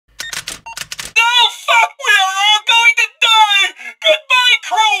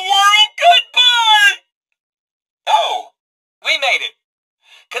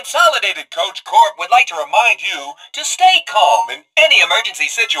Dedicated Coach Corp would like to remind you to stay calm in any emergency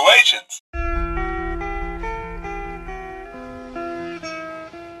situations.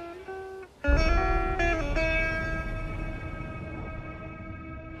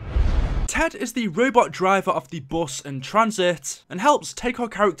 Ted is the robot driver of the bus in Transit and helps take our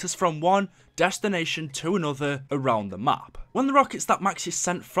characters from one destination to another around the map. When the rockets that Maxie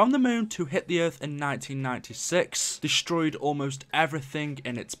sent from the moon to hit the Earth in 1996 destroyed almost everything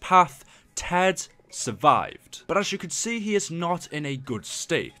in its path, Ted survived. But as you could see, he is not in a good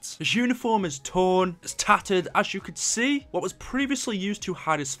state. His uniform is torn, it's tattered. As you could see, what was previously used to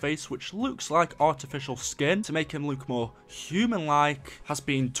hide his face, which looks like artificial skin to make him look more human-like, has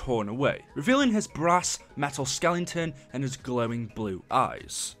been torn away, revealing his brass metal skeleton and his glowing blue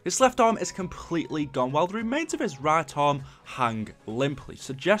eyes. His left arm is completely gone, while the remains of his right arm hang limply,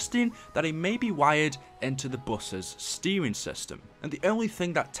 suggesting that he may be wired into the bus's steering system. And the only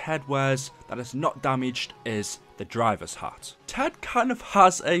thing that Ted wears that is not damaged is the driver's hat. Ted kind of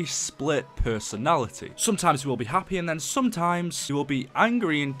has a split personality. Sometimes he will be happy, and then sometimes he will be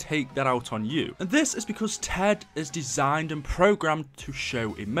angry and take that out on you. And this is because Ted is designed and programmed to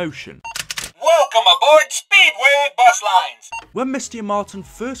show emotion. Welcome aboard Speedway Bus Lines! When Misty and Martin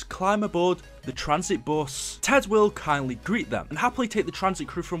first climb aboard the transit bus, Ted will kindly greet them and happily take the transit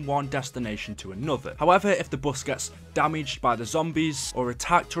crew from one destination to another. However, if the bus gets damaged by the zombies or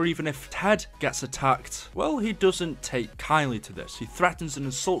attacked, or even if Ted gets attacked, well, he doesn't take kindly to this. He threatens and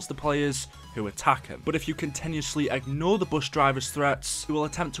insults the players who attack him. But if you continuously ignore the bus driver's threats, he will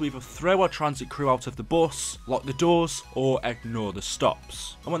attempt to either throw our transit crew out of the bus, lock the doors, or ignore the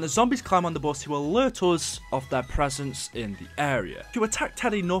stops. And when the zombies climb on the bus, he will alert us of their presence in the area. If you attack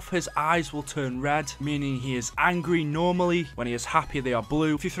Ted enough, his eyes will turn red, meaning he is angry normally. When he is happy, they are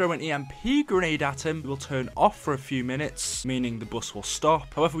blue. If you throw an EMP grenade at him, he will turn off for a few minutes, meaning the bus will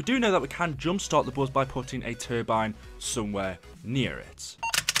stop. However, we do know that we can jumpstart the bus by putting a turbine somewhere near it.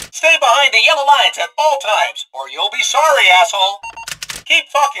 Stay behind the yellow lines at all times, or you'll be sorry, asshole. Keep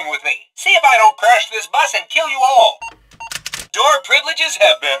fucking with me. See if I don't crash this bus and kill you all. Door privileges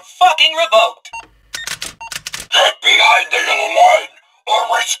have been fucking revoked. Get behind the yellow line,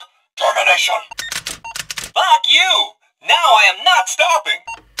 or risk termination. Fuck you. Now I am not stopping.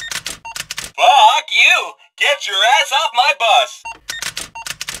 Fuck you. Get your ass off my bus.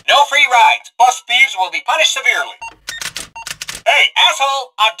 No free rides. Bus thieves will be punished severely. Hey,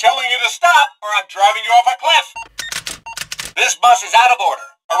 asshole, I'm telling you to stop, or I'm driving you off a cliff. This bus is out of order.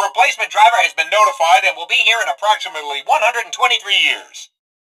 A replacement driver has been notified and will be here in approximately 123 years.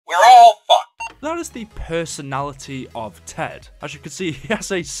 We're all fucked. That is the personality of Ted. As you can see, he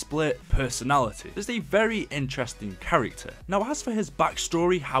has a split personality. He's a very interesting character. Now, as for his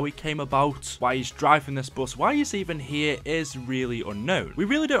backstory, how he came about, why he's driving this bus, why he's even here is really unknown. We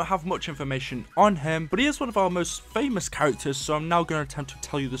really don't have much information on him, but he is one of our most famous characters, so I'm now going to attempt to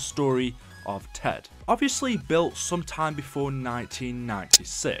tell you the story of Ted. Obviously built sometime before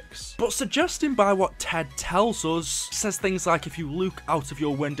 1996, but suggesting by what Ted tells us, he says things like, if you look out of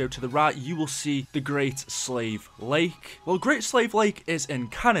your window to the right, you will see the Great Slave Lake. Well, Great Slave Lake is in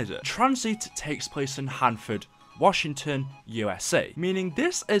Canada. Transit takes place in Hanford, Washington, USA, meaning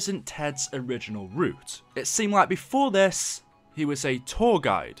this isn't Ted's original route. It seemed like before this, he was a tour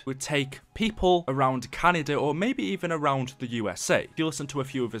guide who would take people around Canada or maybe even around the USA. If you listen to a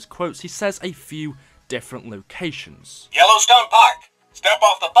few of his quotes, he says a few different locations. Yellowstone Park. Step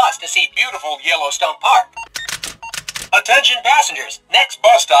off the bus to see beautiful Yellowstone Park. Attention passengers, next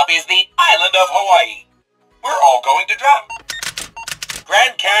bus stop is the island of Hawaii. We're all going to drown.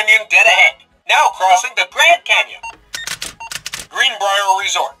 Grand Canyon dead ahead. Now crossing the Grand Canyon. Greenbrier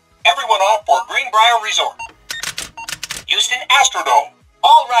Resort. Everyone off for Greenbrier Resort. Houston Astrodome.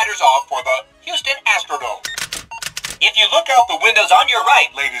 All riders off for the Houston Astrodome. If you look out the windows on your right,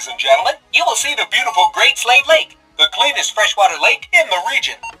 ladies and gentlemen, you will see the beautiful Great Slave Lake, the cleanest freshwater lake in the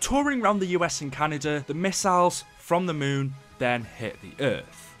region. Touring around the US and Canada, the missiles from the moon then hit the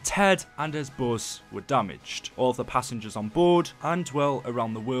Earth. Ted and his bus were damaged. All of the passengers on board and, well,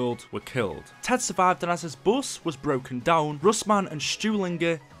 around the world were killed. Ted survived, and as his bus was broken down, Russman and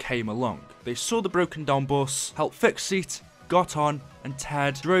Stuhlinger came along. They saw the broken down bus, helped fix it, got on, and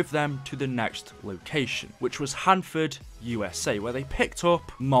Ted drove them to the next location, which was Hanford, USA, where they picked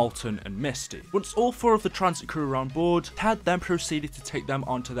up Martin and Misty. Once all four of the transit crew were on board, Ted then proceeded to take them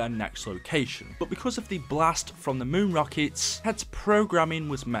onto their next location. But because of the blast from the moon rockets, Ted's programming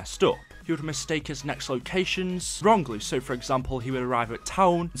was messed up. He would mistake his next locations wrongly. So for example, he would arrive at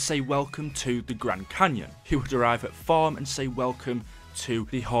town and say welcome to the Grand Canyon. He would arrive at farm and say welcome to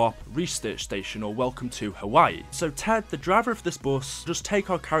the Harp research station, or welcome to Hawaii. So Ted, the driver of this bus, just take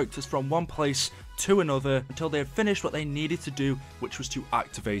our characters from one place to another until they had finished what they needed to do, which was to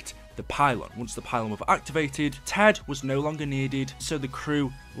activate the pylon. Once the pylon was activated, Ted was no longer needed, so the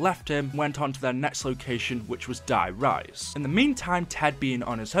crew left him, went on to their next location, which was Die Rise. In the meantime, Ted being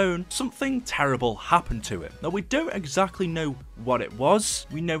on his own, something terrible happened to him. Now, we don't exactly know what it was.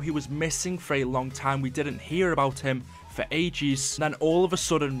 We know he was missing for a long time. We didn't hear about him for ages. Then all of a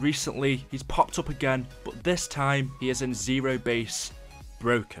sudden, recently, he's popped up again, but this time he is in zero base,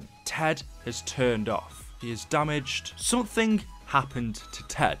 broken. Ted has turned off. He is damaged. Something happened to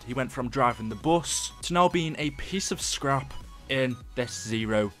Ted. He went from driving the bus to now being a piece of scrap in this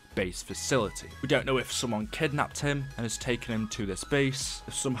zero base facility. We don't know if someone kidnapped him and has taken him to this base,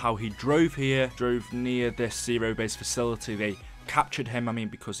 if somehow he drove here, drove near this zero base facility, they captured him, I mean,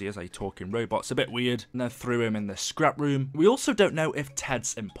 because he is a talking robot, it's a bit weird, and then threw him in the scrap room. We also don't know if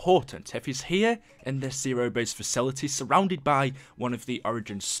Ted's important. If he's here in this zero base facility, surrounded by one of the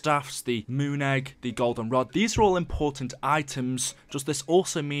Origin staffs, the moon egg, the golden rod, these are all important items. Does this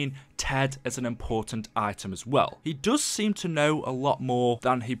also mean Ted is an important item as well? He does seem to know a lot more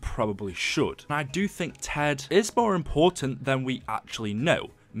than he probably should, and I do think Ted is more important than we actually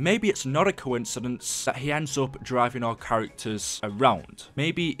know. Maybe it's not a coincidence that he ends up driving our characters around.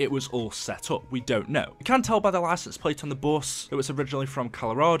 Maybe it was all set up, we don't know. You can tell by the license plate on the bus, it was originally from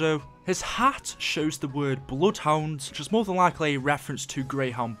Colorado. His hat shows the word Bloodhound, which is more than likely a reference to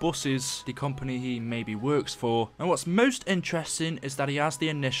Greyhound Buses, the company he maybe works for. And what's most interesting is that he has the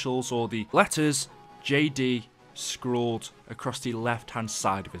initials, or the letters, JD, scrawled across the left hand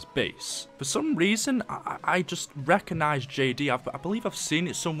side of his base. For some reason, I just recognize JD. I believe I've seen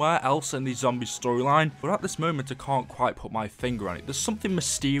it somewhere else in the zombie storyline, but at this moment I can't quite put my finger on it. There's something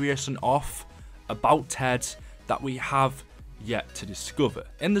mysterious and off about Ted that we have yet to discover.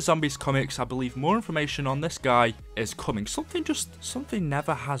 In the Zombies comics, I believe more information on this guy is coming. Something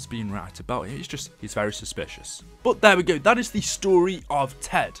never has been right about him. He's very suspicious. But there we go, that is the story of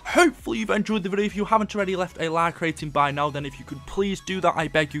Ted. Hopefully you've enjoyed the video. If you haven't already left a like rating by now, then if you could please do that, I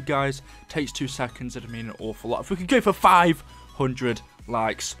beg you guys. It takes 2 seconds, it'd mean an awful lot. If we could go for 500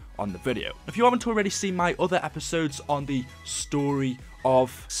 likes on the video. If you haven't already seen my other episodes on the story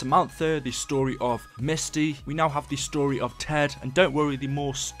of Samantha, the story of Misty, we now have the story of Ted, and don't worry, the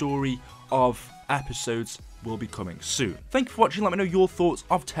more story of episodes will be coming soon. Thank you for watching. Let me know your thoughts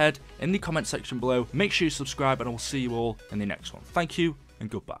of Ted in the comment section below. Make sure you subscribe, and I will see you all in the next one. Thank you and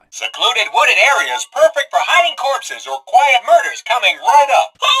goodbye. Secluded wooded areas perfect for hiding corpses or quiet murders coming right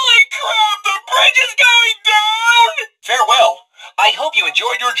up. Holy crap, the bridge is going down! Farewell. I hope you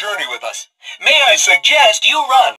enjoyed your journey with us. May I suggest you run.